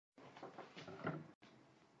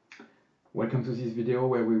Welcome to this video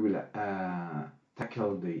where we will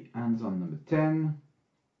tackle the hands-on number 10.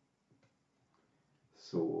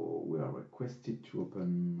 So we are requested to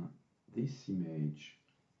open this image,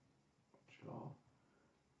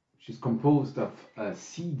 which is composed of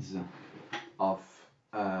seeds of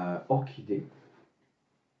orchid.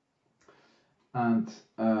 And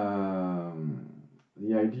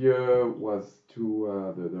the idea was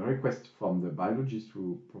to, the request from the biologist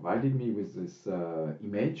who provided me with this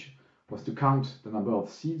image was to count the number of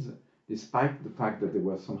seeds despite the fact that they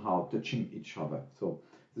were somehow touching each other. So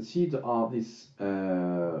the seeds are this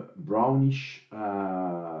brownish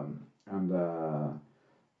and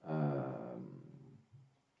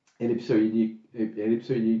ellipsoidic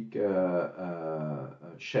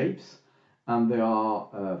shapes, and they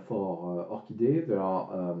are for orchidae. They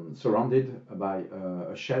are surrounded by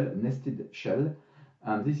a shell, a nested shell,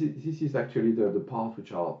 and this is actually the part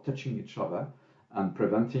which are touching each other and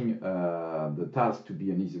preventing the task to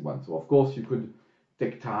be an easy one. So of course you could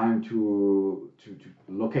take time to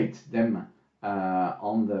locate them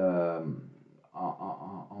on the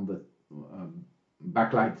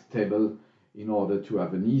backlight table in order to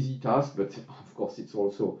have an easy task, but of course it's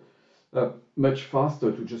also much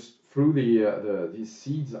faster to just throw these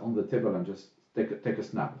seeds on the table and just take a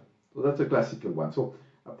snap. So that's a classical one. So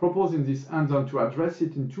I propose in this hands-on to address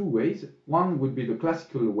it in two ways. One would be the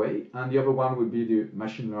classical way, and the other one would be the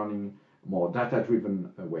machine learning, more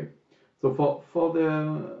data-driven way. So for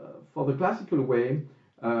the classical way,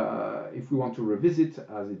 if we want to revisit,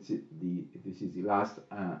 as this is the last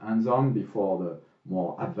hands-on before the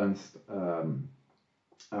more advanced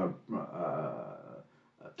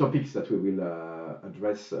topics that we will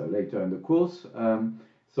address later in the course.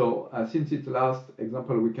 So since it's the last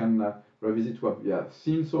example, we can revisit what we have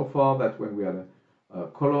seen so far, that when we had a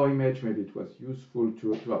color image, maybe it was useful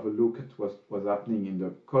to have a look at what was happening in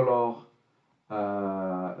the color,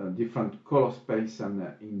 different color space, and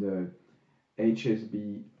in the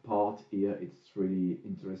HSB part here, it's really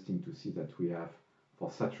interesting to see that we have,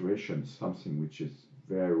 for saturation, something which is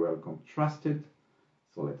very well contrasted.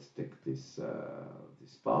 So let's take this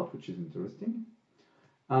part, which is interesting.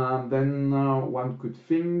 And then one could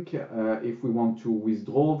think, if we want to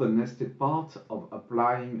withdraw the nested part, of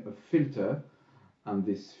applying a filter, and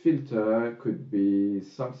this filter could be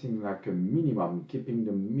something like a minimum, keeping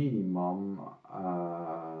the minimum,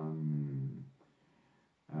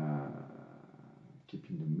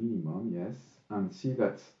 yes, and see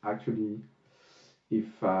that actually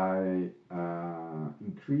if I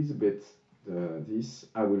increase a bit this,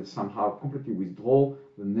 I will somehow completely withdraw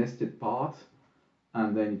the nested part,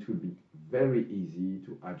 and then it will be very easy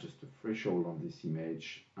to adjust the threshold on this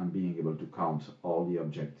image and being able to count all the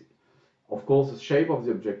objects. Of course, the shape of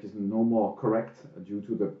the object is no more correct due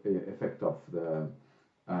to the effect of the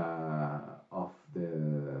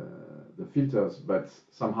filters, but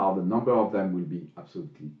somehow the number of them will be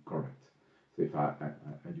absolutely correct. So if I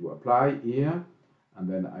do apply here, and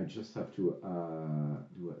then I just have to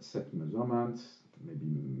do a set measurement, maybe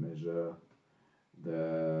measure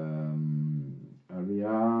the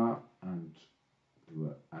area and do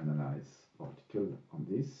an analyze particle on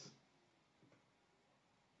this.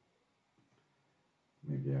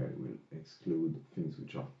 Maybe I will exclude things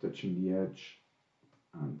which are touching the edge,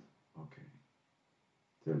 and okay,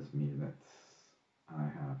 tells me that I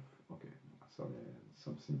have, okay, sorry,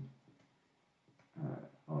 something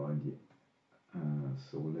already.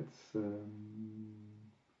 So let's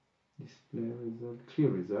display result, clear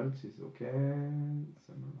results is okay,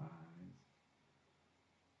 summarize.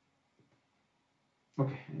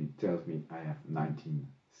 Okay, and it tells me I have 19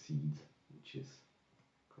 seeds, which is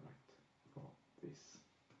correct for this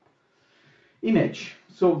image.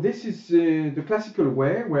 So this is the classical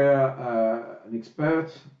way where an expert,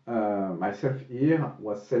 myself here,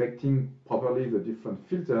 was selecting properly the different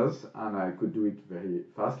filters, and I could do it very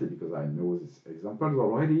fastly because I know these examples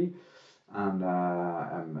already, and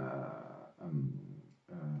I'm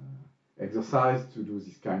exercised to do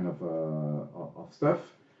this kind of stuff.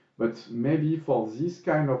 But maybe for this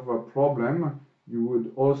kind of a problem, you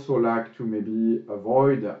would also like to maybe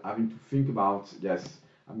avoid having to think about, yes,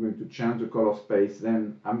 I'm going to change the color space,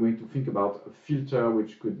 then I'm going to think about a filter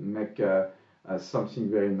which could make something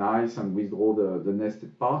very nice and withdraw the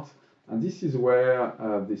nested part. And this is where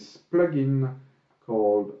this plugin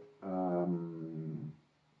called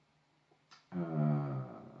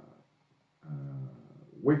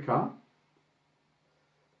Weka,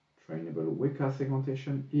 trainable Weka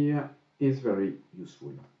segmentation here, is very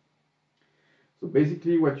useful. So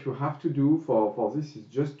basically what you have to do for this is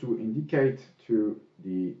just to indicate to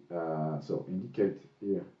the, indicate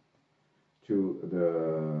here to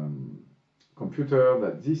computer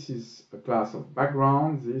that this is a class of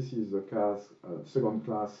background, this is a class, second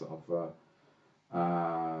class of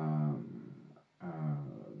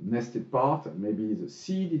nested part, and maybe the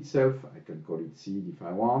seed itself, I can call it seed if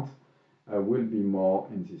I want, will be more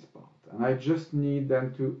in this part. And I just need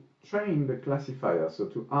then to train the classifier, so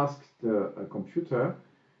to ask the computer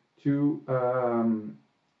to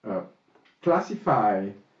classify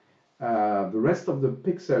the rest of the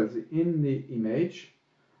pixels in the image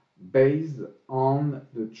based on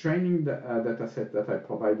the training data set that I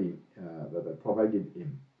provided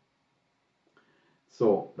in.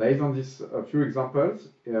 So based on this few examples,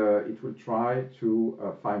 it will try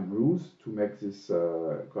to find rules to make this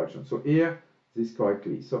correction. So here, this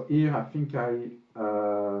correctly. So here, I think I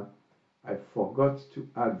forgot to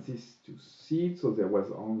add this to seed, so there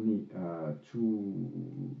was only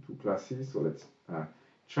two classes. So let's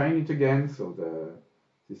train it again. So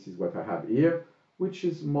this is what I have here, which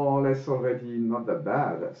is more or less already not that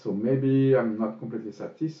bad. So maybe I'm not completely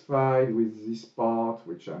satisfied with this part,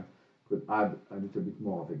 which I could add a little bit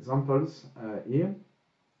more of examples here.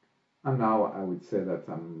 And now I would say that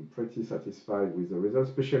I'm pretty satisfied with the results,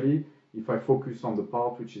 especially if I focus on the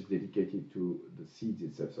part which is dedicated to the seeds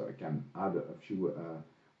itself. So I can add a few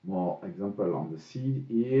more examples on the seed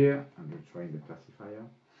here and retrain the classifier.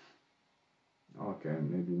 Okay,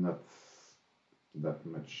 maybe not that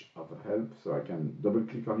much of a help, so I can double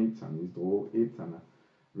click on it and withdraw it and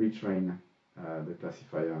retrain the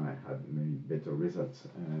classifier, and I had maybe better results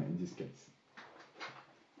in this case.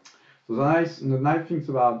 So the nice things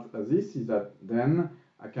about this is that then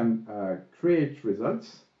I can create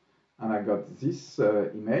results, and I got this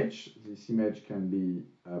image. This image can be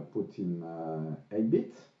put in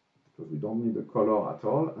 8-bit because we don't need the color at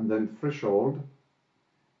all, and then threshold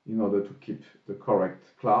in order to keep the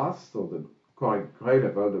correct class, so the correct gray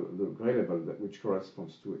level, the gray level which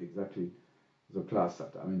corresponds to exactly the class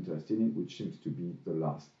that I'm interested in, which seems to be the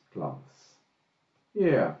last class.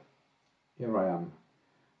 Here I am,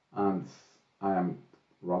 and I am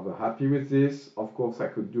rather happy with this. Of course, I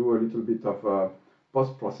could do a little bit of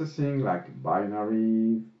post-processing, like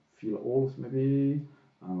binary fill alls maybe,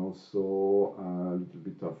 and also a little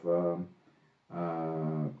bit of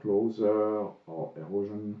closure or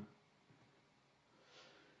erosion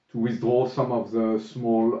to withdraw some of the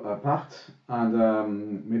small parts, and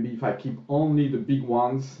maybe if I keep only the big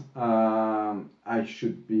ones, it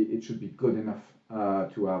should be good enough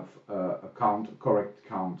to have a correct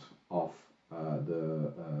count of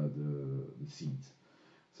the seeds.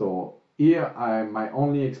 So here my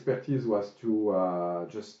only expertise was to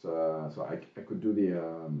so I could do the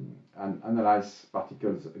analyze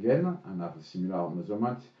particles again and have a similar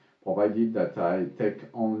measurement, provided that I take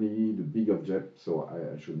only the big object. So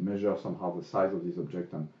I should measure somehow the size of this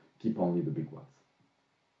object and keep only the big ones.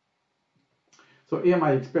 So here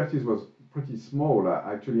my expertise was pretty small.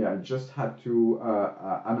 Actually, I just had to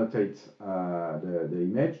annotate the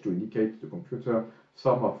image to indicate to the computer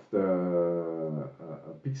some of the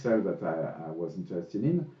pixels that I was interested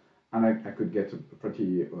in, and I could get a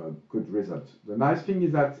pretty good result. The nice thing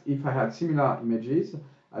is that if I had similar images,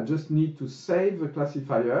 I just need to save the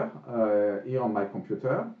classifier here on my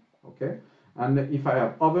computer, okay? And if I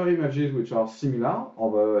have other images which are similar,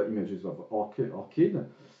 other images of orchid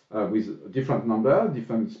with different number,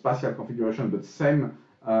 different spatial configuration, but same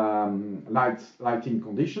lighting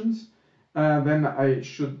conditions, then I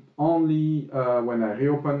should only, when I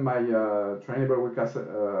reopen my trainable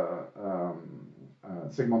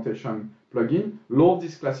segmentation plugin, load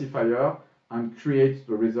this classifier and create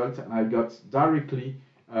the result, and I got directly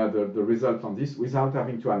the result on this without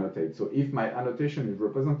having to annotate. So if my annotation is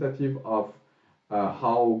representative of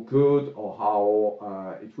how good or how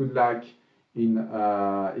it would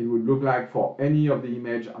look like for any of the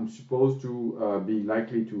image I'm supposed to be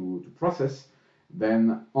likely to process,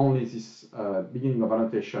 then only this beginning of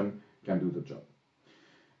annotation can do the job.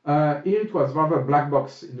 Here it was rather black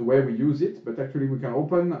box in the way we use it, but actually we can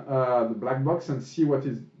open the black box and see what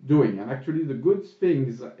it's doing. And actually the good thing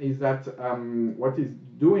is that what it's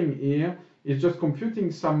doing here is just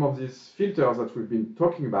computing some of these filters that we've been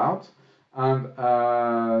talking about.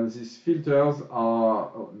 And these filters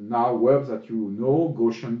are now words that you know: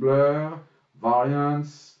 Gaussian blur,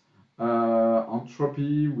 variance,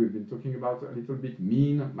 entropy, we've been talking about a little bit,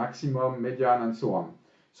 mean, maximum, median, and so on.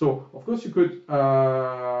 So, of course, you could,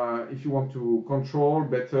 if you want to control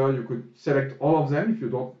better, you could select all of them. If you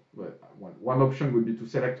don't, well, one option would be to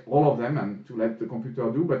select all of them and to let the computer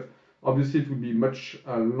do, but obviously it would be much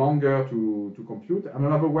longer to compute. And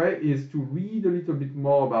another way is to read a little bit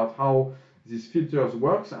more about how these filters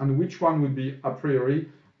works and which one would be a priori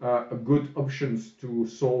good options to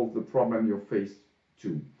solve the problem you're faced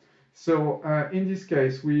to. So in this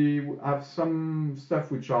case, we have some stuff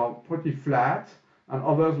which are pretty flat and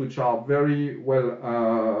others which are very well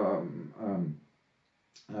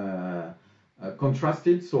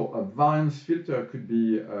contrasted. So a variance filter could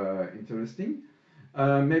be interesting.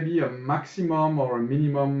 Maybe a maximum or a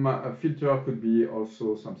minimum filter could be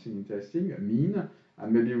also something interesting, a mean.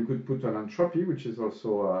 And maybe we could put an entropy, which is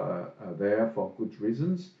also there for good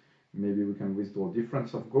reasons. Maybe we can withdraw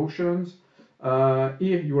difference of Gaussians.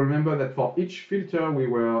 Here you remember that for each filter we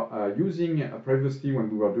were using previously when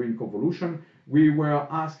we were doing convolution, we were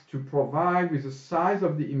asked to provide with the size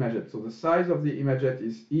of the imagelet. So the size of the imagelet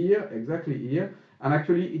is here, exactly here, and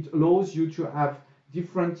actually it allows you to have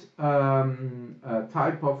different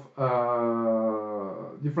type of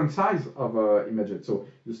different size of imagelet. So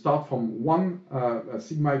you start from one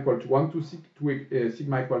sigma equal to 1 to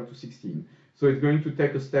sigma equal to 16. So it's going to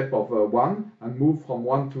take a step of 1 and move from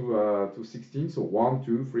 1 to 16. So 1,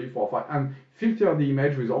 2, 3, 4, 5, and filter the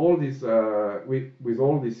image with all these with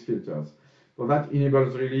all these filters. So that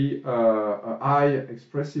enables really a high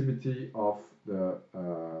expressivity of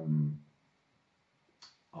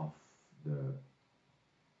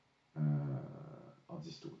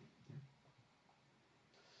this tool.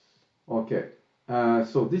 Okay,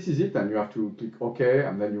 so this is it, and you have to click OK,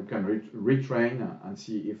 and then you can retrain and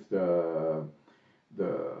see if the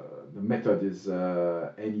method is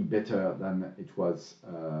any better than it was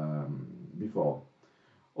before.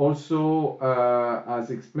 Also, as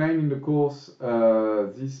explained in the course,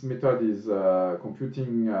 this method is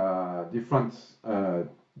computing different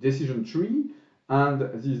decision tree, and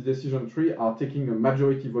these decision tree are taking a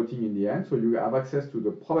majority voting in the end, so you have access to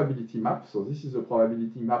the probability map. So this is a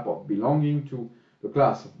probability map of belonging to the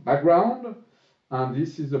class of background, and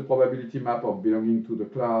this is the probability map of belonging to the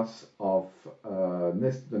class of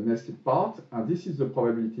the nested part, and this is the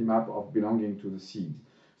probability map of belonging to the seed.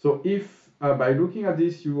 So if by looking at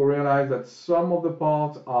this you realize that some of the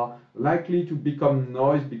parts are likely to become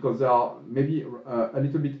noise because they are maybe a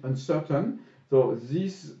little bit uncertain, so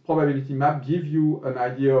this probability map gives you an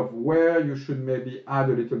idea of where you should maybe add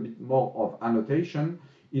a little bit more of annotation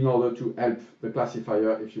in order to help the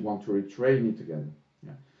classifier if you want to retrain it again.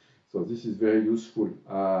 Yeah. So this is very useful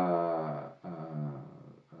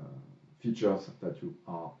features that you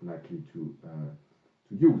are likely to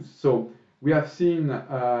use. So we have seen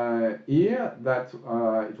here that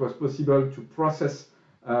it was possible to process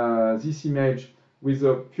this image with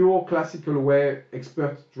a pure classical way,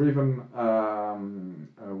 expert-driven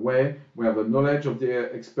way, where the knowledge of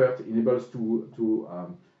the expert enables to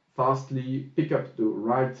fastly pick up the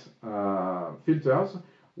right filters,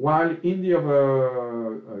 while in the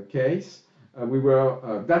other case, we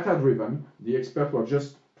were data-driven. The experts were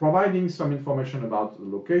just providing some information about the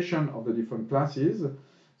location of the different classes.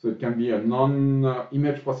 So it can be a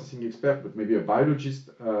non-image processing expert, but maybe a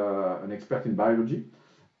biologist, an expert in biology.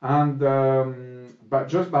 And but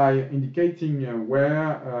just by indicating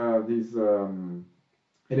where these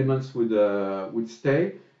elements would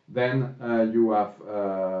stay, then you have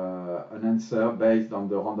an answer based on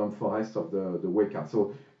the random forest of the weka.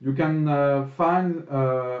 So you can find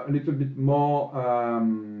a little bit more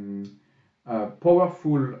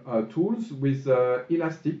powerful tools with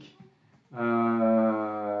Elastic,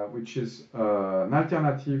 which is an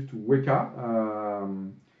alternative to weka.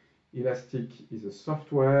 Elastic is a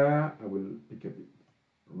software. I will pick up it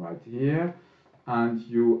right here, and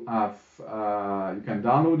you have you can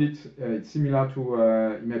download it. It's similar to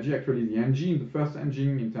MAICh. Actually, the engine, the first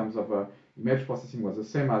engine in terms of image processing, was the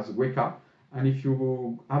same as weka. And if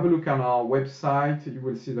you have a look on our website, you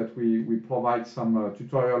will see that we provide some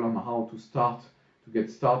tutorial on how to get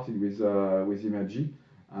started with MAICh.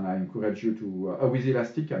 And I encourage you to with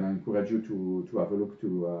Elastic, and I encourage you to have a look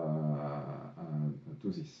to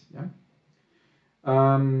this. Yeah.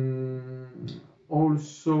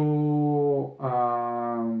 Also,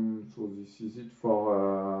 so this is it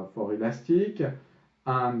for Elastic,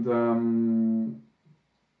 and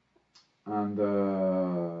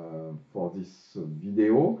for this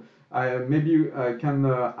video, maybe I can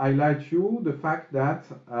highlight you the fact that.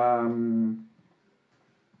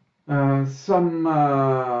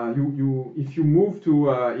 If you move to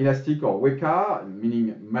Elastic or weka,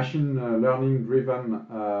 meaning machine learning driven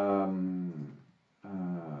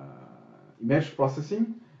image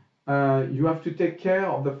processing, you have to take care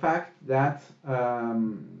of the fact that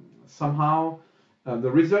somehow the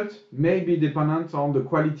result may be dependent on the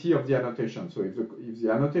quality of the annotation. So if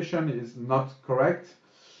the annotation is not correct,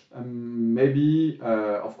 maybe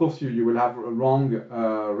of course you will have a wrong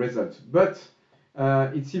result. But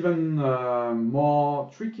it's even more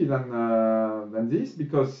tricky than this,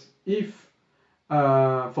 because if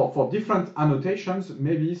for different annotations,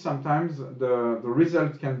 maybe sometimes the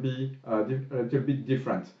result can be a little bit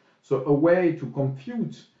different. So a way to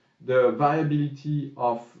compute the variability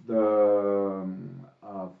of the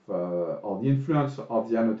or the influence of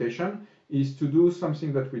the annotation is to do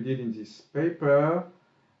something that we did in this paper,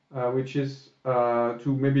 which is to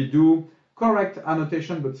maybe do correct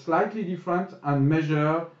annotation but slightly different and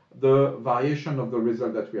measure the variation of the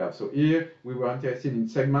result that we have. So here we were interested in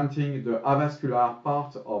segmenting the avascular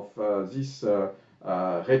part of these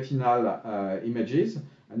retinal images,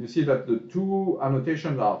 and you see that the two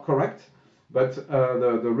annotations are correct, but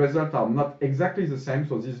the results are not exactly the same.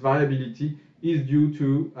 So this variability is due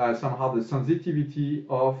to somehow the sensitivity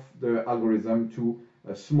of the algorithm to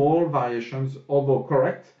small variations, although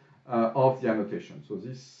correct, of the annotation. So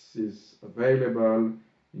this is available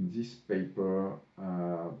in this paper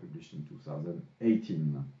published in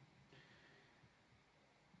 2018.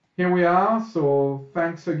 Here we are. So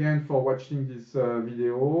thanks again for watching this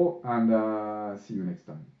video, and see you next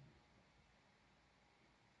time.